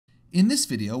In this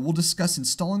video, we'll discuss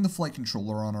installing the flight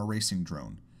controller on our racing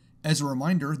drone. As a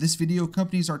reminder, this video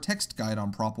accompanies our text guide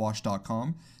on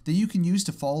propwash.com that you can use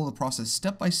to follow the process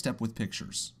step by step with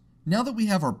pictures. Now that we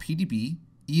have our PDB,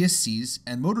 ESCs,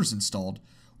 and motors installed,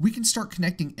 we can start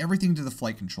connecting everything to the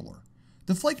flight controller.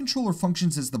 The flight controller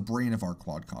functions as the brain of our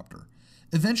quadcopter.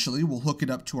 Eventually, we'll hook it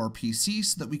up to our PC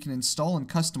so that we can install and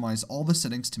customize all the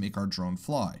settings to make our drone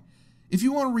fly. If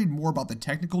you want to read more about the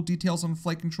technical details on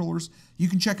flight controllers, you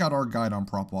can check out our guide on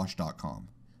propwash.com.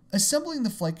 Assembling the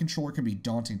flight controller can be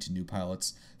daunting to new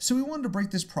pilots, so we wanted to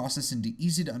break this process into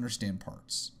easy to understand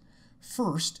parts.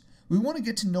 First, we want to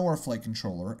get to know our flight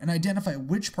controller and identify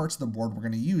which parts of the board we're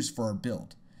going to use for our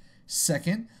build.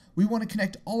 Second, we want to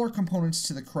connect all our components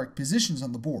to the correct positions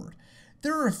on the board.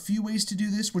 There are a few ways to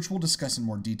do this, which we'll discuss in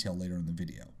more detail later in the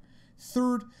video.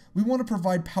 Third, we want to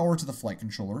provide power to the flight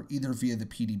controller, either via the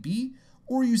PDB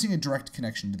or using a direct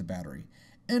connection to the battery.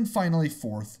 And finally,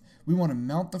 fourth, we want to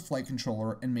mount the flight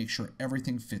controller and make sure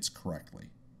everything fits correctly.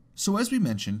 So as we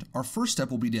mentioned, our first step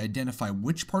will be to identify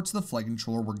which parts of the flight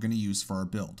controller we're going to use for our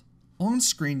build. On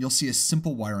screen, you'll see a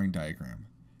simple wiring diagram.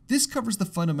 This covers the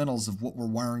fundamentals of what we're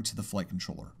wiring to the flight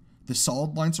controller. The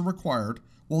solid lines are required,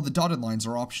 while the dotted lines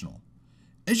are optional.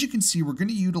 As you can see, we're going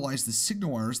to utilize the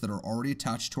signal wires that are already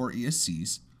attached to our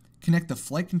ESCs, connect the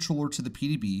flight controller to the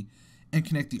PDB, and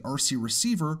connect the RC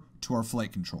receiver to our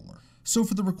flight controller. So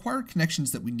for the required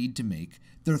connections that we need to make,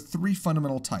 there are three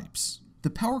fundamental types.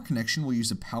 The power connection will use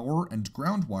a power and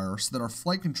ground wire so that our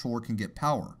flight controller can get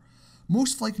power.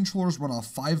 Most flight controllers run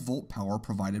off 5-volt power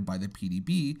provided by the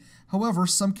PDB, however,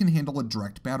 some can handle a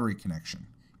direct battery connection.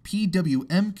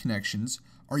 PWM connections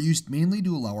are used mainly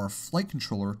to allow our flight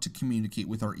controller to communicate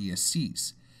with our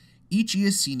ESCs. Each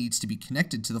ESC needs to be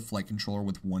connected to the flight controller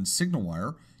with one signal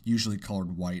wire, usually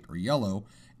colored white or yellow,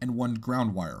 and one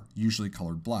ground wire, usually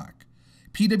colored black.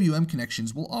 PWM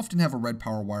connections will often have a red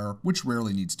power wire, which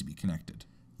rarely needs to be connected.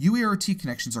 UART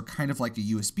connections are kind of like a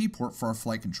USB port for our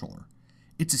flight controller.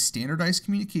 It's a standardized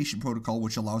communication protocol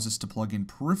which allows us to plug in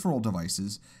peripheral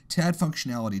devices to add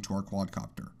functionality to our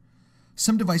quadcopter.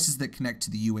 Some devices that connect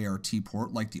to the UART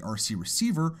port, like the RC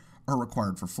receiver, are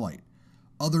required for flight.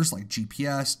 Others, like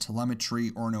GPS,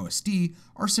 telemetry, or an OSD,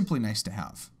 are simply nice to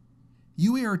have.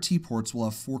 UART ports will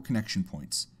have 4 connection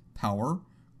points: power,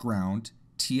 ground,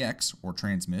 TX, or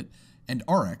transmit, and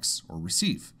RX, or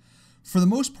receive. For the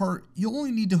most part, you'll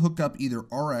only need to hook up either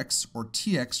RX or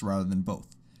TX rather than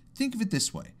both. Think of it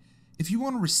this way. If you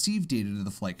want to receive data to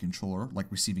the flight controller,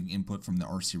 like receiving input from the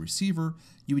RC receiver,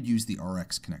 you would use the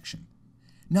RX connection.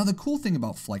 Now the cool thing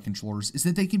about flight controllers is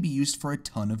that they can be used for a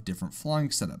ton of different flying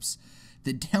setups.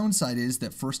 The downside is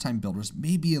that first-time builders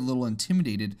may be a little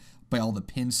intimidated by all the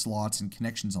pin slots and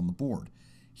connections on the board.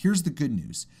 Here's the good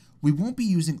news. We won't be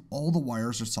using all the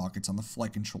wires or sockets on the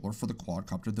flight controller for the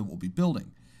quadcopter that we'll be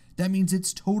building. That means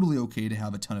it's totally okay to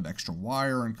have a ton of extra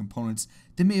wire and components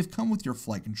that may have come with your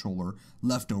flight controller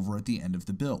left over at the end of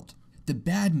the build. The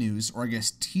bad news, or I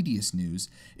guess tedious news,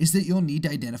 is that you'll need to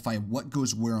identify what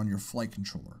goes where on your flight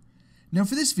controller. Now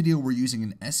for this video we're using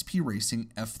an SP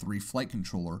Racing F3 flight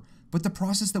controller, but the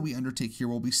process that we undertake here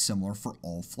will be similar for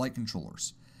all flight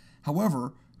controllers.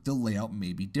 However, the layout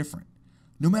may be different.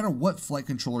 No matter what flight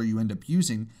controller you end up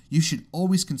using, you should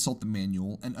always consult the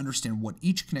manual and understand what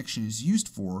each connection is used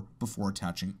for before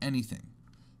attaching anything.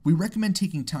 We recommend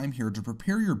taking time here to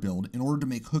prepare your build in order to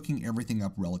make hooking everything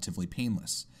up relatively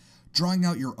painless. Drawing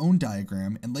out your own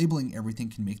diagram and labeling everything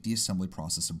can make the assembly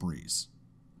process a breeze.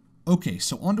 Okay,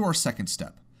 so on to our second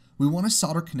step. We want to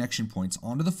solder connection points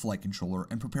onto the flight controller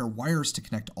and prepare wires to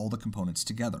connect all the components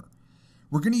together.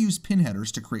 We're going to use pin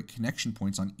headers to create connection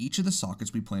points on each of the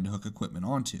sockets we plan to hook equipment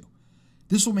onto.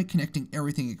 This will make connecting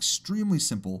everything extremely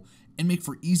simple and make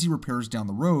for easy repairs down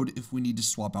the road if we need to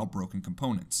swap out broken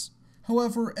components.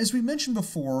 However, as we mentioned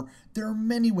before, there are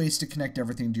many ways to connect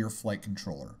everything to your flight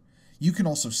controller. You can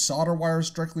also solder wires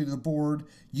directly to the board,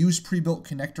 use pre-built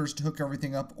connectors to hook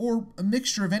everything up, or a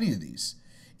mixture of any of these.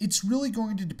 It's really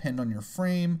going to depend on your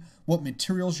frame, what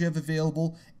materials you have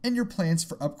available, and your plans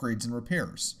for upgrades and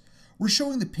repairs. We're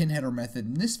showing the pin header method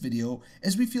in this video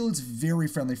as we feel it's very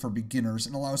friendly for beginners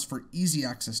and allows for easy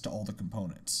access to all the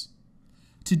components.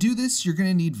 To do this, you're going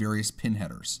to need various pin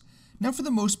headers. Now for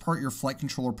the most part, your flight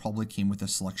controller probably came with a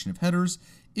selection of headers.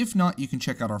 If not, you can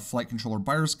check out our flight controller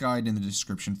buyer's guide in the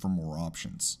description for more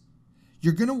options.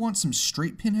 You're going to want some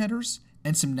straight pin headers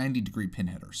and some 90-degree pin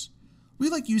headers. We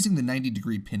like using the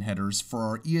 90-degree pin headers for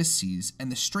our ESCs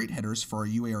and the straight headers for our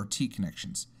UART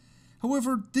connections.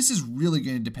 However, this is really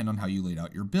going to depend on how you laid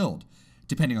out your build.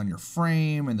 Depending on your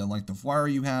frame and the length of wire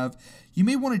you have, you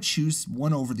may want to choose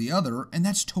one over the other, and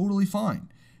that's totally fine.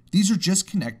 These are just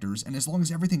connectors, and as long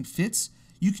as everything fits,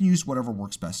 you can use whatever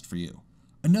works best for you.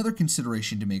 Another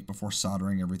consideration to make before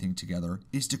soldering everything together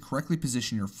is to correctly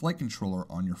position your flight controller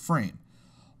on your frame.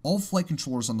 All flight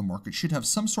controllers on the market should have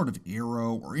some sort of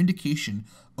arrow or indication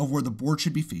of where the board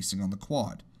should be facing on the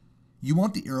quad. You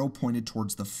want the arrow pointed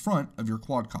towards the front of your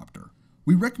quadcopter.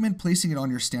 We recommend placing it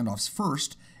on your standoffs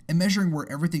first and measuring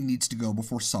where everything needs to go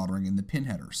before soldering in the pin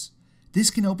headers. This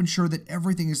can help ensure that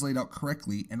everything is laid out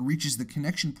correctly and reaches the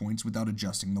connection points without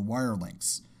adjusting the wire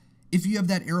lengths. If you have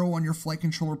that arrow on your flight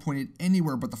controller pointed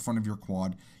anywhere but the front of your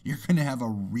quad, you're going to have a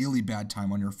really bad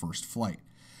time on your first flight.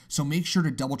 So make sure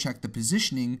to double check the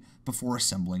positioning before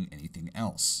assembling anything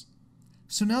else.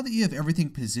 So now that you have everything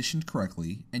positioned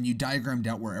correctly and you diagrammed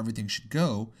out where everything should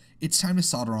go, it's time to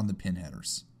solder on the pin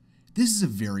headers. This is a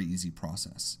very easy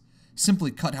process.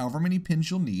 Simply cut however many pins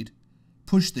you'll need,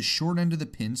 push the short end of the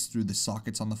pins through the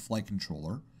sockets on the flight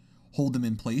controller, hold them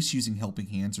in place using helping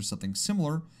hands or something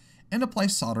similar, and apply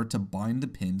solder to bind the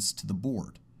pins to the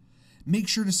board. Make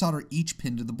sure to solder each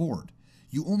pin to the board.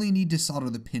 You only need to solder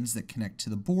the pins that connect to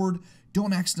the board.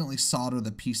 Don't accidentally solder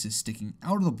the pieces sticking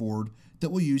out of the board that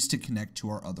we'll use to connect to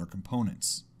our other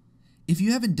components. If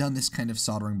you haven't done this kind of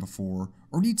soldering before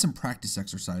or need some practice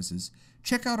exercises,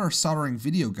 check out our soldering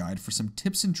video guide for some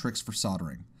tips and tricks for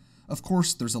soldering. Of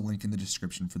course, there's a link in the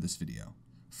description for this video.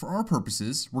 For our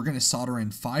purposes, we're going to solder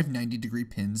in 5 90-degree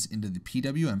pins into the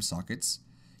PWM sockets,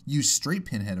 use straight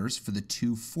pin headers for the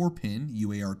 2 4-pin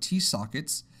UART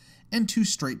sockets, and 2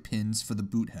 straight pins for the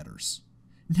boot headers.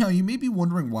 Now you may be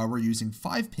wondering why we're using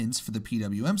 5 pins for the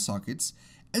PWM sockets,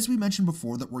 as we mentioned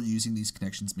before that we're using these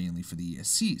connections mainly for the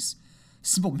ESCs.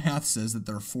 Simple math says that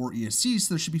there are 4 ESCs,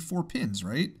 so there should be 4 pins,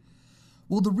 right?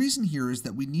 Well, the reason here is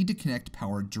that we need to connect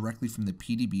power directly from the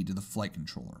PDB to the flight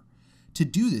controller. To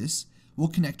do this, we'll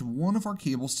connect one of our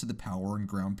cables to the power and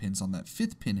ground pins on that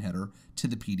 5th pin header to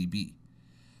the PDB.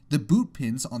 The boot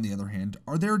pins, on the other hand,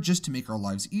 are there just to make our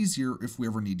lives easier if we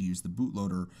ever need to use the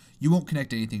bootloader. You won't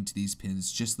connect anything to these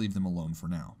pins, just leave them alone for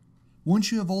now.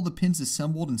 Once you have all the pins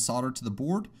assembled and soldered to the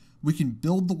board, we can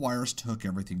build the wires to hook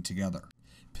everything together.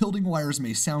 Building wires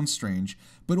may sound strange,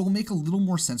 but it will make a little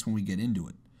more sense when we get into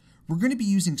it. We're going to be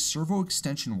using servo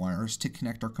extension wires to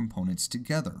connect our components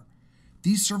together.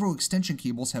 These servo extension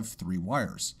cables have 3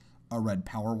 wires, a red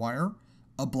power wire,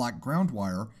 a black ground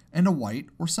wire, and a white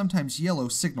or sometimes yellow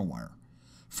signal wire.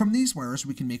 From these wires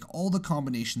we can make all the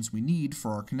combinations we need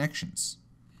for our connections.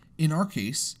 In our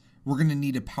case, we're going to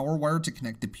need a power wire to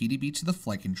connect the PDB to the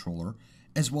flight controller,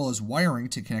 as well as wiring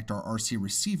to connect our RC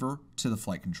receiver to the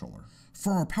flight controller.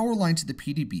 For our power line to the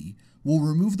PDB, we'll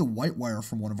remove the white wire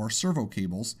from one of our servo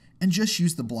cables and just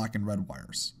use the black and red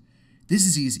wires. This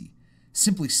is easy.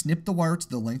 Simply snip the wire to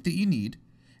the length that you need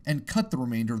and cut the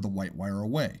remainder of the white wire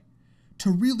away. To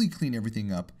really clean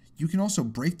everything up, you can also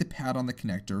break the pad on the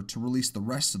connector to release the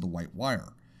rest of the white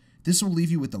wire. This will leave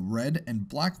you with a red and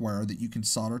black wire that you can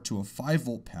solder to a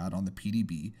 5-volt pad on the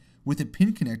PDB, with a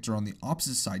pin connector on the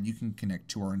opposite side you can connect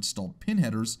to our installed pin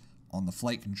headers on the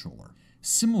flight controller.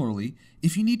 Similarly,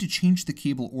 if you need to change the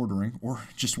cable ordering or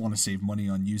just want to save money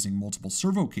on using multiple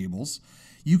servo cables,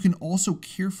 you can also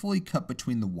carefully cut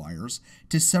between the wires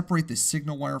to separate the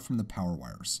signal wire from the power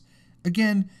wires.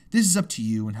 Again, this is up to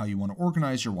you and how you want to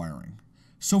organize your wiring.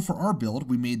 So for our build,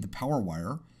 we made the power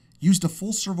wire, used a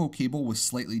full servo cable with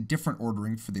slightly different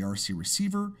ordering for the RC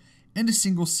receiver, and a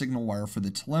single signal wire for the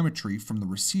telemetry from the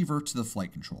receiver to the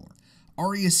flight controller.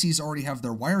 Our ESCs already have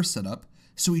their wires set up,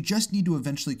 so we just need to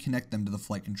eventually connect them to the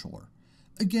flight controller.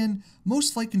 Again,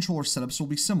 most flight controller setups will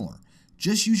be similar.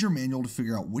 Just use your manual to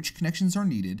figure out which connections are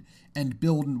needed and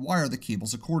build and wire the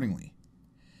cables accordingly.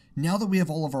 Now that we have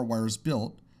all of our wires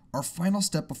built, our final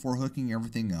step before hooking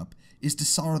everything up is to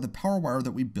solder the power wire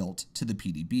that we built to the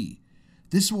PDB.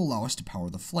 This will allow us to power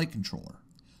the flight controller.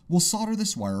 We'll solder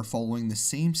this wire following the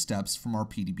same steps from our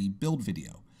PDB build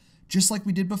video. Just like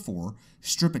we did before,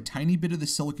 strip a tiny bit of the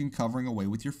silicone covering away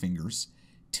with your fingers,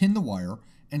 tin the wire,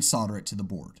 and solder it to the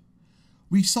board.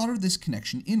 We soldered this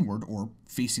connection inward or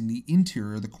facing the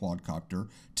interior of the quadcopter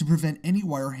to prevent any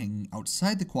wire hanging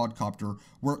outside the quadcopter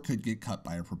where it could get cut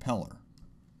by a propeller.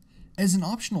 As an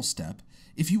optional step,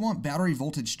 if you want battery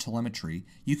voltage telemetry,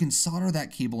 you can solder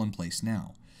that cable in place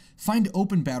now. Find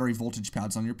open battery voltage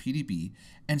pads on your PDB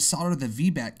and solder the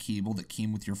VBAC cable that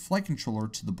came with your flight controller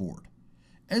to the board.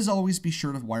 As always, be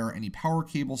sure to wire any power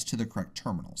cables to the correct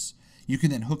terminals. You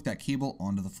can then hook that cable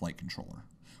onto the flight controller.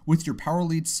 With your power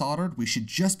leads soldered, we should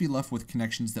just be left with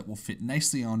connections that will fit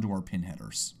nicely onto our pin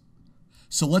headers.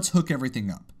 So let's hook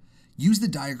everything up. Use the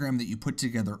diagram that you put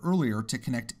together earlier to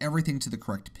connect everything to the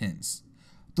correct pins.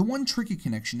 The one tricky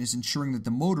connection is ensuring that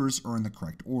the motors are in the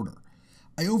correct order.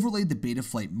 I overlaid the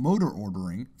Betaflight motor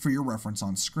ordering for your reference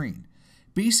on screen.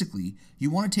 Basically, you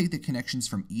want to take the connections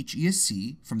from each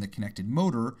ESC from the connected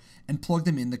motor and plug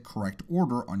them in the correct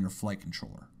order on your flight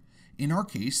controller. In our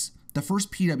case, the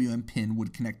first PWM pin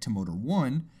would connect to motor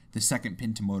 1, the second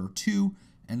pin to motor 2,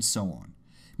 and so on.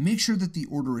 Make sure that the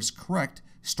order is correct,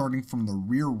 starting from the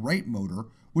rear right motor,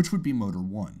 which would be motor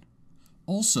 1.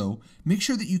 Also, make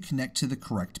sure that you connect to the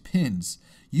correct pins.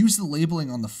 Use the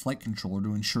labeling on the flight controller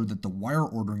to ensure that the wire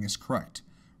ordering is correct.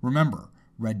 Remember,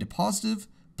 red to positive,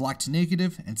 black to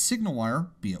negative, and signal wire,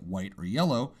 be it white or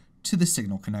yellow, to the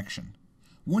signal connection.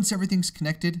 Once everything's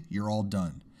connected, you're all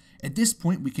done. At this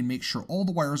point, we can make sure all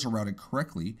the wires are routed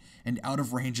correctly and out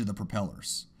of range of the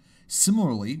propellers.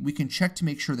 Similarly, we can check to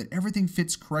make sure that everything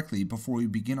fits correctly before we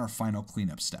begin our final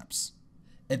cleanup steps.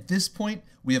 At this point,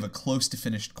 we have a close to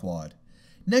finished quad.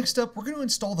 Next up, we're going to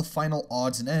install the final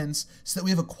odds and ends so that we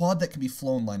have a quad that can be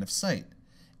flown line of sight.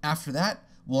 After that,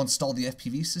 we'll install the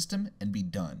FPV system and be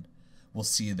done. We'll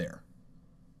see you there.